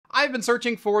I've been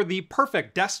searching for the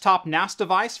perfect desktop NAS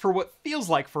device for what feels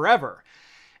like forever,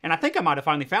 and I think I might have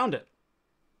finally found it.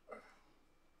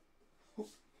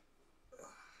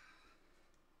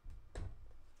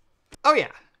 Oh yeah,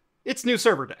 it's new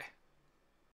server day.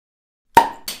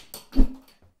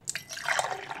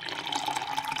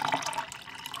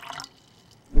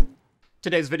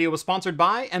 Today's video was sponsored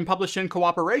by and published in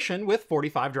cooperation with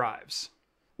 45 Drives.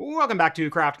 Welcome back to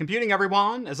Craft Computing,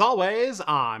 everyone. As always,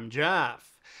 I'm Jeff.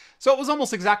 So it was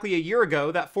almost exactly a year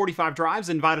ago that 45 Drives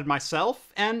invited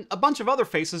myself and a bunch of other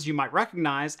faces you might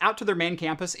recognize out to their main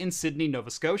campus in Sydney,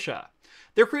 Nova Scotia.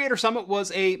 Their Creator Summit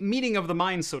was a meeting of the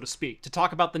minds, so to speak, to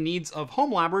talk about the needs of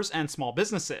Homelabbers and small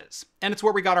businesses. And it's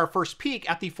where we got our first peek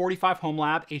at the 45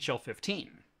 Homelab HL15.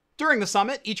 During the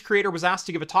summit, each creator was asked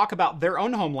to give a talk about their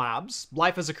own home labs,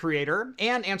 life as a creator,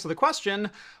 and answer the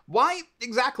question, why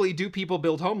exactly do people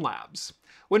build home labs?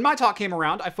 When my talk came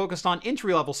around, I focused on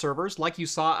entry-level servers like you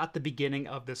saw at the beginning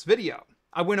of this video.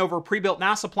 I went over pre-built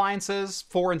NAS appliances,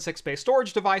 4 and 6 bay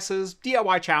storage devices,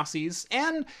 DIY chassis,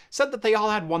 and said that they all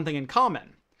had one thing in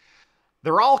common.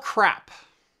 They're all crap.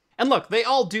 And look, they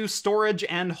all do storage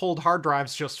and hold hard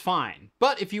drives just fine.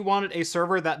 But if you wanted a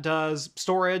server that does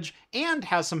storage and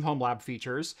has some Homelab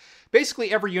features,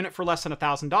 basically every unit for less than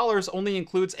 $1,000 only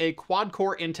includes a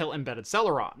quad-core Intel embedded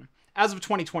Celeron. As of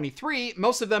 2023,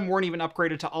 most of them weren't even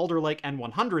upgraded to Alder Lake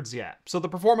N100s yet, so the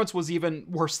performance was even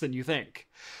worse than you think.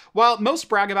 While most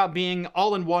brag about being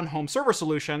all-in-one home server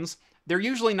solutions, they're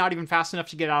usually not even fast enough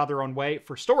to get out of their own way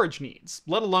for storage needs,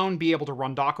 let alone be able to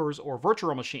run Dockers or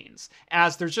virtual machines,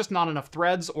 as there's just not enough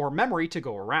threads or memory to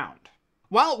go around.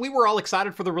 While we were all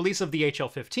excited for the release of the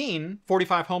HL15,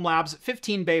 45 Homelab's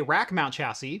 15-bay rack mount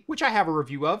chassis, which I have a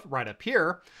review of right up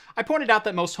here, I pointed out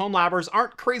that most Homelabbers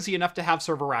aren't crazy enough to have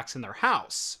server racks in their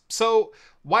house. So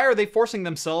why are they forcing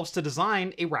themselves to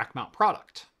design a rack mount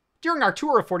product? During our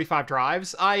tour of 45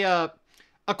 Drives, I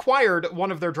acquired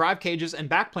one of their drive cages and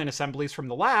backplane assemblies from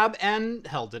the lab and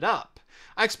held it up.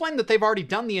 I explained that they've already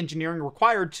done the engineering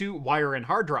required to wire in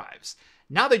hard drives.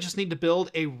 Now they just need to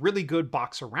build a really good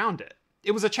box around it.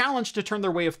 It was a challenge to turn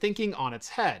their way of thinking on its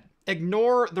head,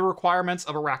 ignore the requirements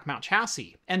of a rack mount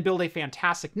chassis, and build a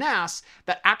fantastic NAS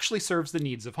that actually serves the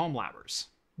needs of Homelabbers.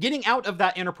 Getting out of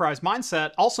that enterprise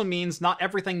mindset also means not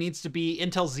everything needs to be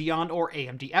Intel Xeon or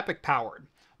AMD EPYC powered.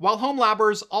 While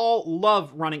Homelabbers all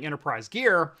love running enterprise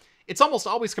gear, it's almost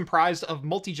always comprised of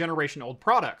multi-generation old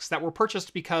products that were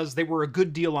purchased because they were a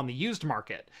good deal on the used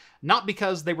market, not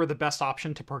because they were the best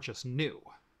option to purchase new.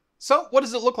 So what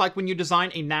does it look like when you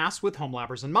design a NAS with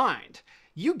Homelabbers in mind?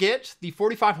 You get the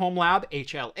 45 Homelab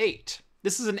HL8.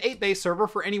 This is an 8-bay server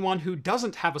for anyone who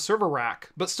doesn't have a server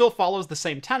rack, but still follows the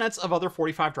same tenets of other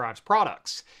 45 Drives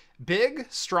products. Big,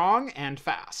 strong, and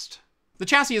fast. The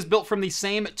chassis is built from the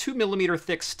same 2mm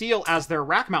thick steel as their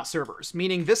rack mount servers,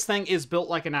 meaning this thing is built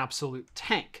like an absolute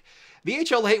tank. The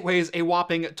HL8 weighs a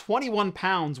whopping 21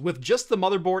 pounds with just the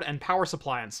motherboard and power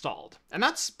supply installed, and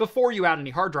that's before you add any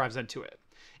hard drives into it.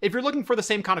 If you're looking for the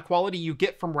same kind of quality you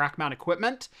get from rack mount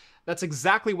equipment, that's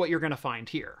exactly what you're going to find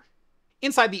here.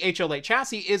 Inside the HL8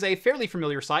 chassis is a fairly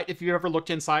familiar sight if you've ever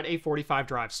looked inside a 45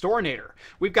 Drive Storinator.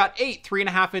 We've got 8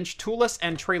 3.5-inch toolless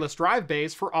and trayless drive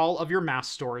bays for all of your mass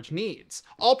storage needs,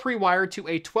 all pre-wired to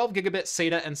a 12GB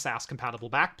SATA and SAS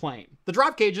compatible backplane. The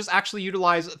drive cages actually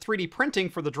utilize 3D printing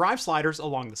for the drive sliders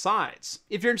along the sides.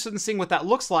 If you're interested in seeing what that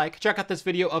looks like, check out this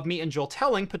video of me and Joel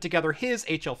Telling put together his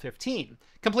HL15,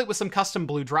 complete with some custom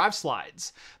blue drive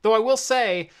slides. Though I will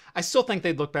say, I still think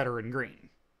they'd look better in green.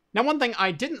 Now, one thing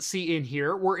I didn't see in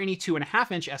here were any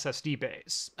 2.5-inch SSD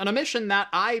bays, an omission that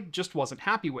I just wasn't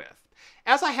happy with.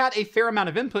 As I had a fair amount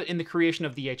of input in the creation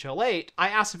of the HL8, I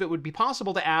asked if it would be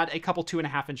possible to add a couple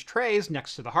 2.5-inch trays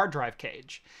next to the hard drive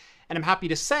cage. And I'm happy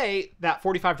to say that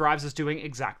 45 Drives is doing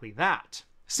exactly that.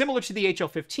 Similar to the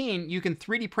HL15, you can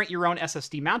 3D print your own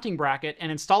SSD mounting bracket and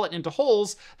install it into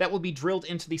holes that will be drilled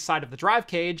into the side of the drive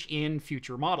cage in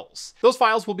future models. Those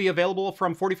files will be available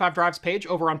from 45 Drives page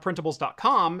over on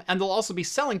printables.com, and they'll also be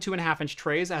selling 2.5-inch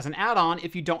trays as an add-on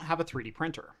if you don't have a 3D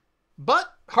printer.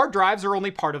 But hard drives are only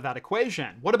part of that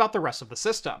equation. What about the rest of the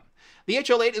system? The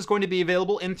HL8 is going to be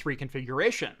available in 3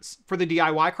 configurations. For the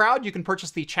DIY crowd, you can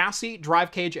purchase the chassis,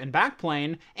 drive cage, and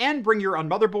backplane, and bring your own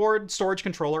motherboard, storage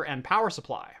controller, and power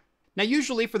supply. Now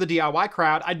usually for the DIY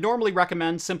crowd, I'd normally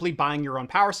recommend simply buying your own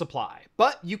power supply,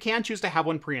 but you can choose to have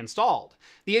one pre-installed.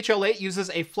 The HL8 uses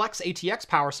a Flex ATX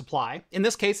power supply. In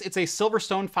this case, it's a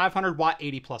Silverstone 500 watt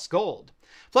 80 plus gold.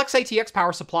 Flex ATX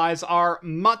power supplies are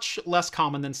much less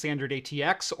common than standard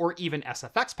ATX or even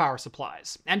SFX power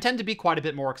supplies, and tend to be quite a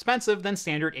bit more expensive than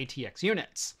standard ATX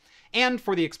units. And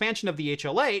for the expansion of the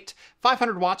HL8,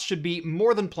 500 watts should be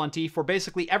more than plenty for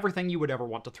basically everything you would ever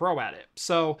want to throw at it.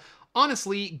 So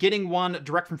honestly, getting one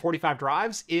direct from 45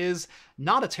 Drives is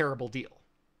not a terrible deal.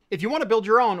 If you want to build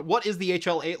your own, what is the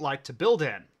HL8 like to build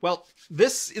in? Well,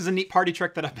 this is a neat party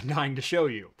trick that I've been dying to show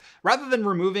you. Rather than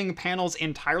removing panels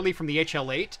entirely from the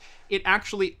HL8, it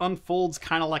actually unfolds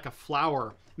kind of like a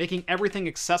flower, making everything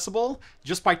accessible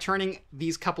just by turning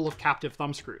these couple of captive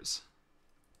thumb screws.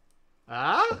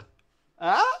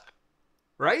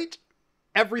 Right?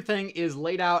 Everything is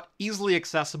laid out, easily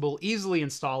accessible, easily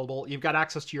installable. You've got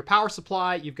access to your power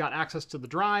supply, you've got access to the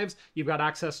drives, you've got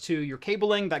access to your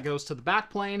cabling that goes to the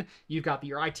backplane, you've got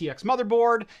your ITX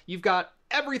motherboard, you've got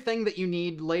everything that you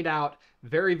need laid out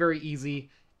very, very easy,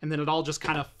 and then it all just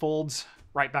kind of folds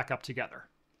right back up together.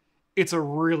 It's a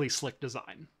really slick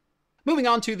design. Moving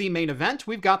on to the main event,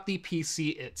 we've got the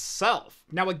PC itself.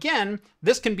 Now again,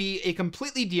 this can be a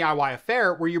completely DIY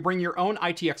affair where you bring your own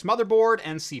ITX motherboard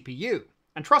and CPU.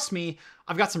 And trust me,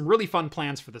 I've got some really fun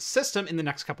plans for the system in the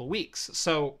next couple weeks,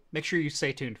 so make sure you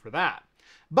stay tuned for that.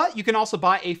 But you can also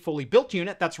buy a fully built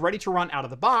unit that's ready to run out of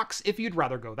the box if you'd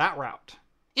rather go that route.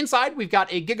 Inside, we've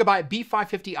got a Gigabyte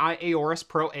B550i Aorus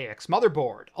Pro AX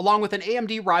motherboard, along with an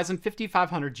AMD Ryzen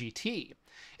 5500 GT.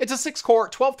 It's a 6-core,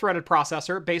 12-threaded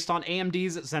processor based on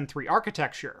AMD's Zen 3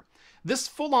 architecture. This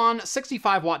full-on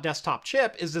 65-watt desktop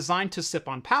chip is designed to sip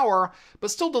on power,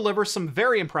 but still delivers some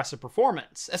very impressive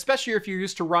performance, especially if you're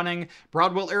used to running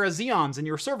Broadwell-era Xeons in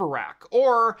your server rack,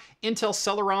 or Intel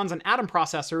Celerons and Atom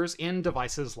processors in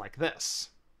devices like this.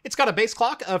 It's got a base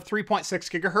clock of 3.6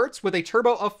 GHz with a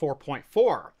turbo of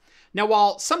 4.4. Now,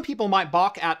 while some people might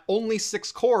balk at only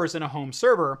 6 cores in a home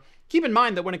server, keep in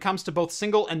mind that when it comes to both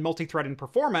single and multi-threading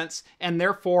performance, and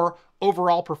therefore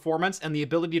overall performance and the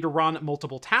ability to run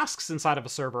multiple tasks inside of a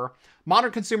server,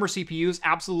 modern consumer CPUs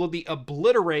absolutely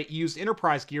obliterate used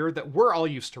enterprise gear that we're all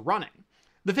used to running.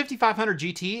 The 5500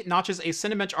 GT notches a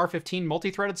Cinebench R15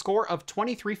 multi-threaded score of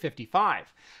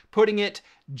 2355, putting it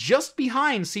just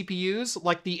behind CPUs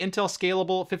like the Intel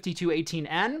Scalable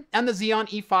 5218N and the Xeon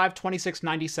E5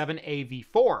 2697A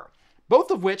V4,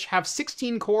 both of which have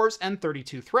 16 cores and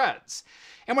 32 threads.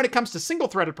 And when it comes to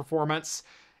single-threaded performance,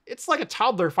 it's like a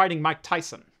toddler fighting Mike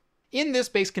Tyson. In this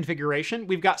base configuration,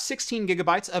 we've got 16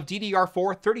 gigabytes of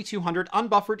DDR4 3200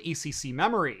 unbuffered ECC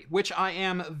memory, which I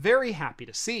am very happy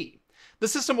to see. The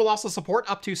system will also support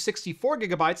up to 64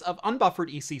 gigabytes of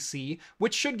unbuffered ECC,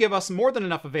 which should give us more than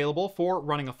enough available for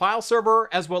running a file server,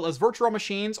 as well as virtual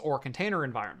machines or container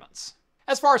environments.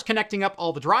 As far as connecting up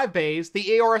all the drive bays, the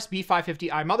Aorus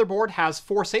B550i motherboard has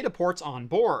 4 SATA ports on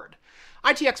board.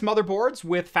 ITX motherboards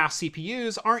with fast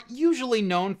CPUs aren't usually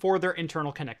known for their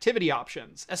internal connectivity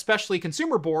options, especially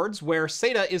consumer boards where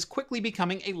SATA is quickly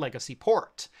becoming a legacy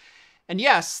port. And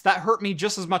yes, that hurt me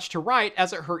just as much to write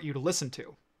as it hurt you to listen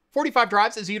to. 45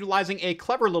 Drives is utilizing a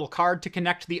clever little card to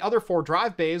connect the other 4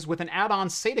 drive bays with an add-on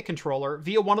SATA controller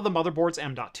via one of the motherboard's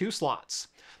M.2 slots.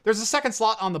 There's a second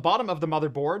slot on the bottom of the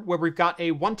motherboard where we've got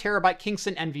a 1TB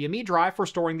Kingston NVMe drive for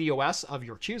storing the OS of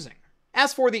your choosing.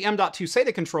 As for the M.2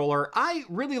 SATA controller, I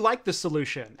really like this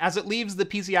solution, as it leaves the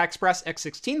PCI Express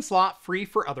X16 slot free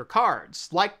for other cards,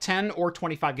 like 10 or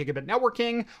 25 gigabit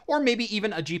networking, or maybe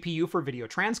even a GPU for video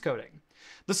transcoding.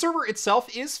 The server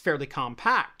itself is fairly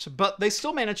compact, but they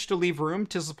still managed to leave room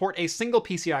to support a single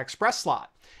PCI Express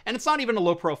slot. And it's not even a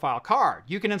low-profile card.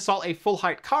 You can install a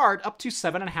full-height card up to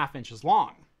 7.5 inches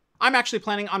long. I'm actually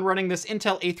planning on running this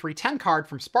Intel A310 card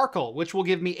from Sparkle, which will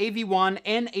give me AV1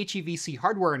 and HEVC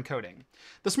hardware encoding.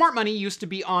 The smart money used to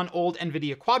be on old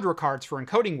NVIDIA Quadro cards for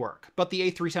encoding work, but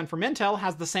the A310 from Intel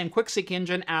has the same QuickSync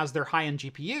engine as their high-end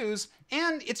GPUs,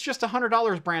 and it's just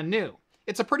 $100 brand new.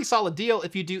 It's a pretty solid deal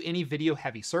if you do any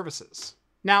video-heavy services.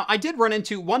 Now, I did run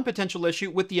into one potential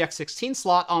issue with the X16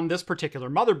 slot on this particular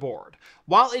motherboard.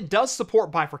 While it does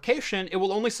support bifurcation, it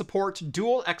will only support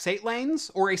dual X8 lanes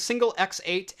or a single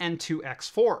X8 and 2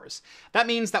 X4s. That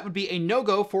means that would be a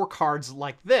no-go for cards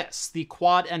like this, the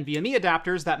quad NVMe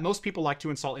adapters that most people like to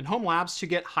install in Homelabs to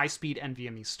get high-speed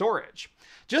NVMe storage.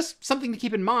 Just something to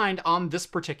keep in mind on this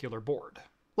particular board.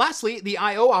 Lastly, the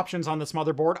I/O options on this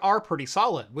motherboard are pretty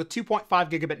solid, with 2.5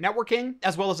 gigabit networking,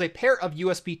 as well as a pair of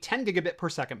USB 10 gigabit per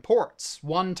second ports,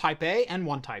 one Type A and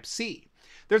one Type C.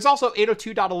 There's also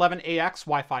 802.11ax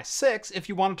Wi-Fi 6 if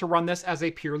you wanted to run this as a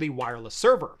purely wireless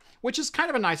server, which is kind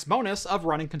of a nice bonus of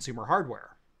running consumer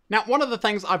hardware. Now, one of the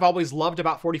things I've always loved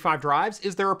about 45 Drives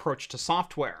is their approach to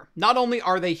software. Not only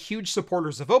are they huge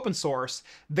supporters of open source,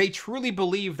 they truly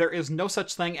believe there is no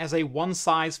such thing as a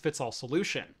one-size-fits-all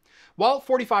solution. While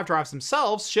 45 Drives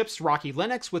themselves ships Rocky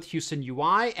Linux with Houston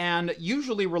UI and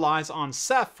usually relies on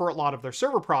Ceph for a lot of their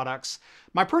server products,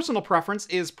 my personal preference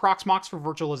is Proxmox for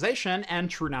virtualization and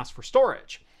TrueNAS for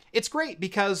storage. It's great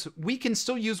because we can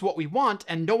still use what we want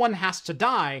and no one has to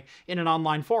die in an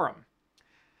online forum.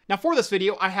 Now for this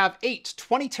video, I have 8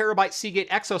 20TB Seagate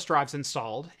Exos drives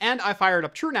installed, and I fired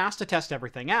up TrueNAS to test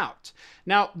everything out.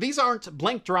 Now, these aren't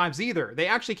blank drives either. They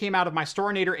actually came out of my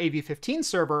Storinator AV15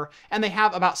 server, and they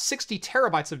have about 60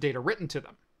 terabytes of data written to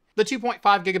them. The 2.5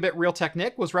 gigabit Realtek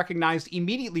NIC was recognized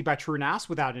immediately by TrueNAS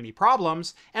without any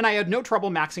problems, and I had no trouble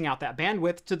maxing out that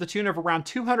bandwidth to the tune of around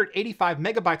 285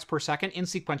 megabytes per second in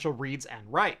sequential reads and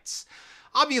writes.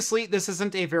 Obviously, this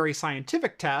isn't a very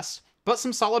scientific test, but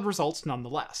some solid results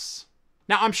nonetheless.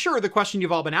 Now, I'm sure the question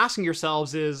you've all been asking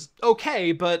yourselves is,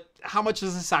 okay, but how much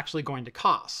is this actually going to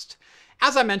cost?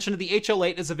 As I mentioned, the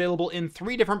HL8 is available in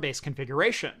 3 different base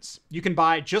configurations. You can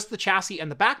buy just the chassis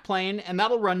and the backplane, and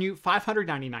that'll run you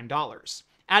 $599.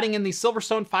 Adding in the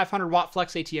Silverstone 500-watt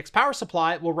Flex ATX power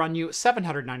supply will run you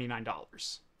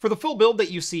 $799. For the full build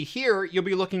that you see here, you'll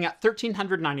be looking at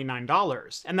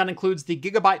 $1,399, and that includes the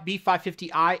Gigabyte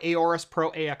B550i Aorus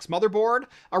Pro AX motherboard,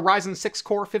 a Ryzen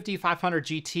 6-core 5500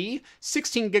 GT,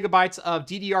 16 gigabytes of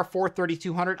DDR4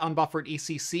 3200 unbuffered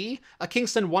ECC, a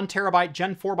Kingston 1TB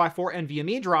Gen 4x4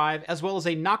 NVMe drive, as well as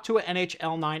a Noctua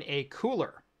NH-L9A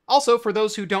cooler. Also, for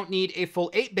those who don't need a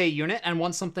full 8-bay unit and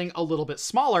want something a little bit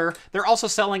smaller, they're also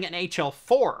selling an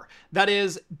HL4. That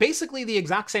is basically the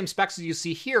exact same specs as you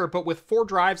see here, but with 4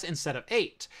 drives instead of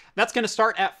 8. That's going to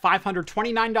start at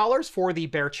 $529 for the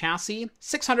bare chassis,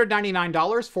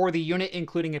 $699 for the unit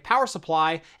including a power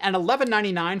supply, and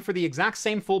 $1199 for the exact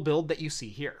same full build that you see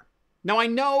here. Now, I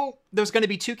know there's going to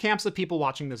be 2 camps of people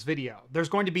watching this video. There's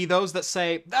going to be those that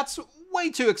say, that's way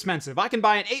too expensive. I can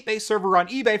buy an 8-bay server on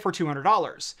eBay for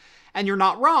 $200. And you're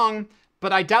not wrong,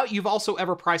 but I doubt you've also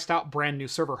ever priced out brand new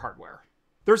server hardware.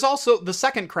 There's also the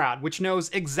second crowd, which knows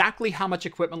exactly how much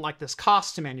equipment like this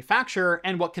costs to manufacture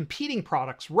and what competing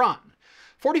products run.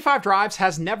 45 Drives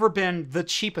has never been the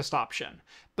cheapest option,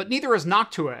 but neither is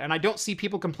Noctua, and I don't see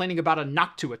people complaining about a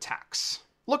Noctua tax.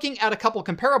 Looking at a couple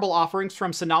comparable offerings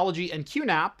from Synology and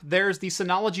QNAP, there's the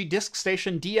Synology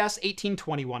DiskStation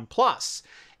DS1821 Plus,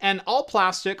 an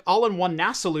all-plastic, all-in-one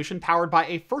NAS solution powered by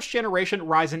a first-generation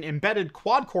Ryzen embedded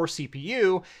quad-core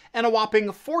CPU and a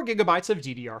whopping 4 gigabytes of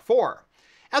DDR4.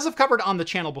 As I've covered on the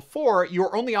channel before,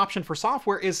 your only option for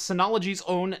software is Synology's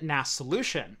own NAS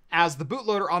solution, as the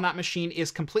bootloader on that machine is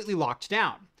completely locked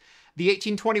down. The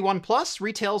 1821 Plus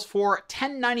retails for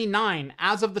 $1099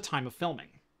 as of the time of filming.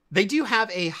 They do have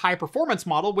a high-performance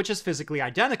model which is physically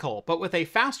identical, but with a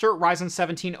faster Ryzen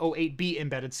 1708B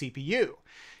embedded CPU.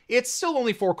 It's still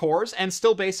only 4 cores and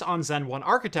still based on Zen 1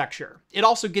 architecture. It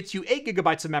also gets you 8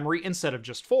 gigabytes of memory instead of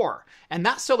just 4, and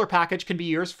that stellar package can be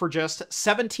yours for just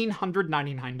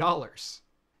 $1,799.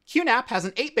 QNAP has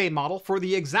an 8-bay model for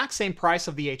the exact same price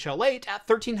of the HL8 at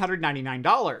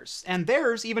 $1,399, and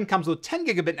theirs even comes with 10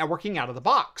 gigabit networking out of the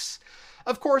box.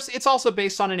 Of course, it's also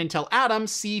based on an Intel Atom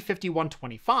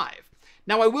C5125.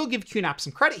 Now, I will give QNAP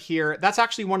some credit here. That's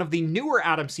actually one of the newer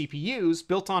Atom CPUs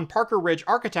built on Parker Ridge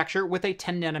architecture with a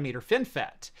 10nm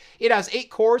FinFET. It has 8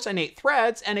 cores and 8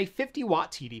 threads and a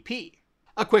 50-watt TDP.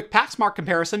 A quick Paxmark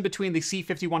comparison between the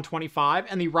C5125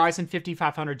 and the Ryzen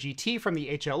 5500 GT from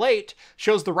the HL8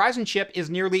 shows the Ryzen chip is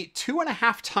nearly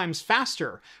 2.5 times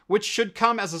faster, which should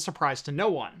come as a surprise to no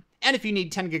one. And if you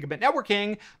need 10 gigabit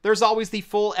networking, there's always the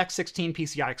full X16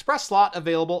 PCI Express slot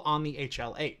available on the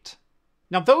HL8.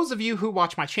 Now, those of you who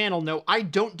watch my channel know I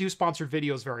don't do sponsored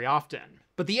videos very often,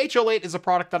 but the HL8 is a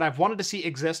product that I've wanted to see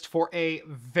exist for a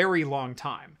very long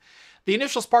time. The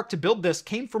initial spark to build this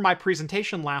came from my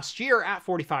presentation last year at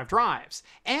 45 Drives,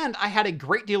 and I had a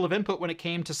great deal of input when it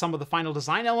came to some of the final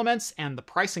design elements and the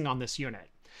pricing on this unit.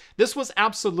 This was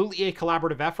absolutely a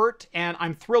collaborative effort, and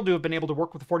I'm thrilled to have been able to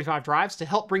work with 45 Drives to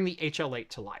help bring the HL8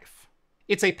 to life.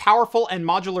 It's a powerful and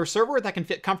modular server that can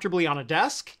fit comfortably on a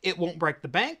desk, it won't break the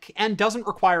bank, and doesn't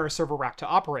require a server rack to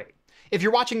operate. If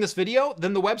you're watching this video,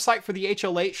 then the website for the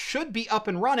HL8 should be up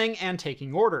and running and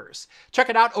taking orders. Check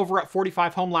it out over at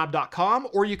 45homelab.com,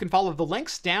 or you can follow the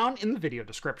links down in the video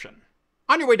description.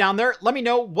 On your way down there, let me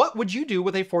know, what would you do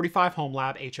with a 45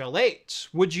 Homelab HL8?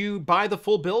 Would you buy the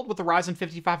full build with the Ryzen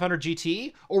 5500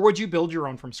 GT, or would you build your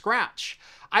own from scratch?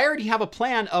 I already have a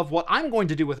plan of what I'm going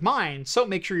to do with mine, so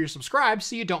make sure you're subscribed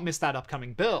so you don't miss that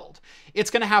upcoming build. It's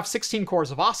going to have 16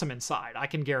 cores of awesome inside, I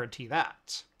can guarantee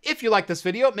that. If you like this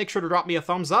video, make sure to drop me a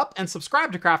thumbs up and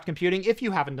subscribe to Craft Computing if you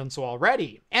haven't done so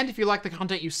already. And if you like the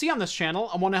content you see on this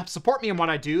channel and want to help support me in what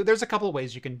I do, there's a couple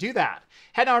ways you can do that.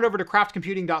 Head on over to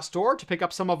craftcomputing.store to pick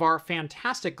up some of our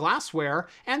fantastic glassware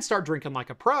and start drinking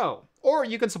like a pro. Or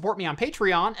you can support me on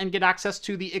Patreon and get access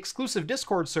to the exclusive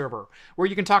Discord server, where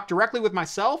you can talk directly with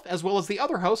myself as well as the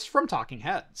other hosts from Talking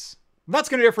Heads. That's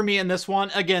going to do it for me in this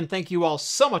one. Again, thank you all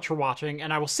so much for watching,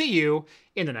 and I will see you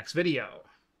in the next video.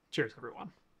 Cheers,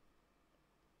 everyone.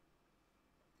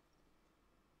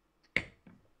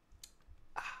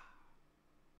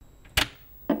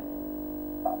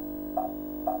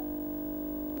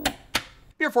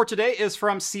 Beer for today is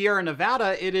from Sierra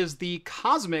Nevada. It is the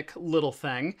Cosmic Little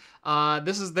Thing.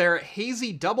 This is their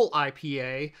Hazy Double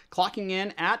IPA, clocking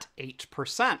in at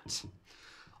 8%.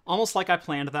 Almost like I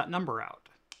planned that number out.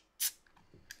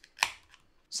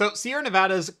 So Sierra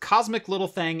Nevada's Cosmic Little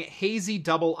Thing Hazy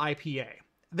Double IPA.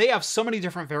 They have so many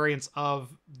different variants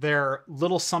of their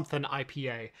Little Something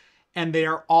IPA, and they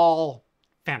are all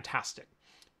fantastic.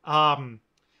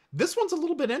 This one's a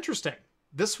little bit interesting.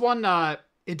 This one,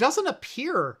 it doesn't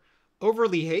appear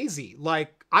overly hazy.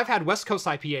 Like, I've had West Coast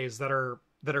IPAs that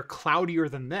are cloudier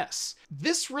than this.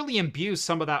 This really imbues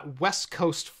some of that West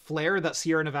Coast flair that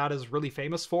Sierra Nevada is really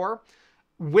famous for,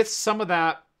 with some of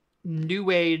that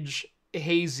new age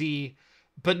hazy,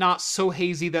 but not so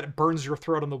hazy that it burns your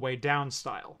throat on the way down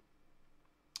style.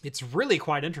 It's really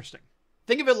quite interesting.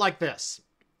 Think of it like this.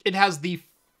 It has the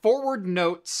forward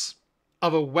notes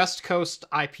of a West Coast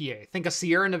IPA. Think a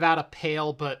Sierra Nevada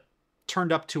Pale, but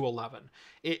turned up to 11.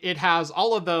 It has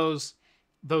all of those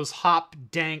hop,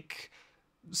 dank,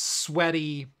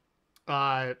 sweaty,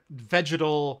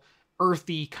 vegetal,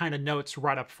 earthy kind of notes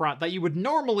right up front that you would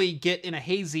normally get in a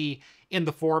hazy in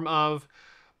the form of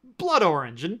blood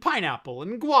orange and pineapple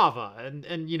and guava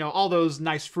and you know, all those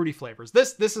nice fruity flavors.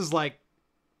 This is like,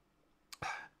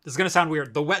 this is gonna sound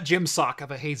weird, the wet gym sock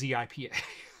of a hazy IPA.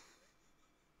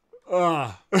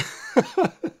 Ugh.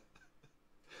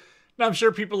 I'm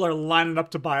sure people are lining up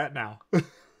to buy it now.